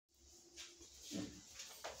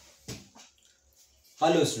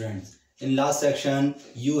Hello students, in last section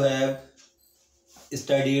you have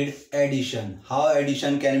studied addition, how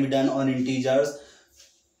addition can be done on integers.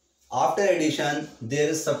 After addition there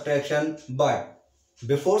is subtraction, but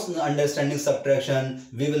before understanding subtraction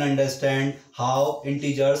we will understand how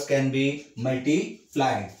integers can be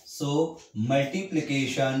multiplied. So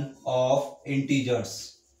multiplication of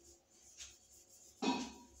integers.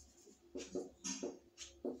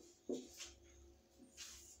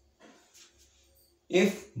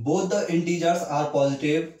 If both the integers are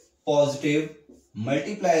positive, positive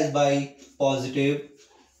multiplies by positive,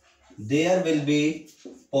 there will be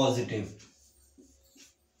positive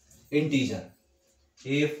integer.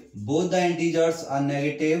 If both the integers are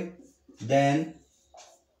negative, then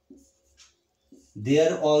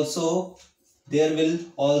there will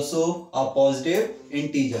also a positive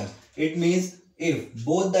integer. It means if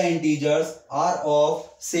both the integers are of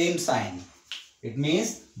same sign. It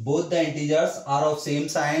means both the integers are of same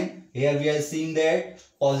sign. Here we are seeing that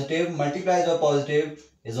positive multiplies by positive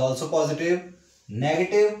is also positive.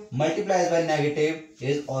 Negative multiplies by negative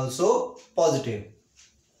is also positive.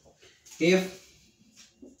 If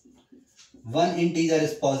one integer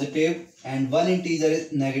is positive and one integer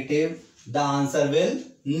is negative, the answer will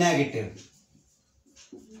negative.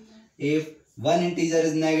 If one integer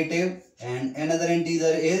is negative and another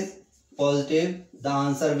integer is positive, the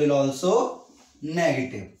answer will also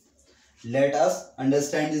negative. Let us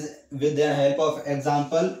understand this with the help of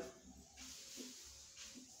example.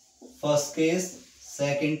 First case,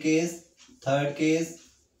 second case, third case,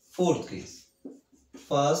 fourth case.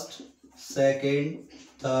 First, second,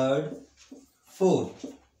 third, fourth.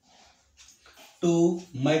 2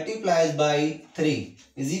 multiplies by 3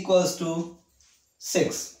 is equals to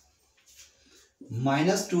 6.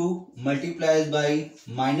 Minus 2 multiplies by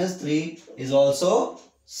minus 3 is also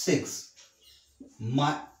 6.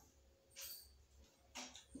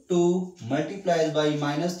 2 multiplies by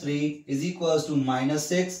minus 3 is equals to minus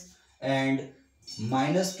 6, and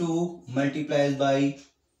minus 2 multiplies by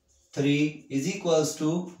 3 is equals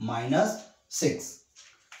to minus 6.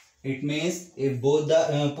 It means if both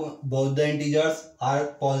the integers are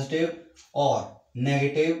positive or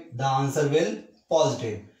negative, the answer will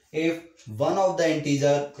positive. If one of the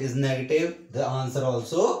integer is negative, the answer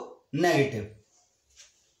also negative.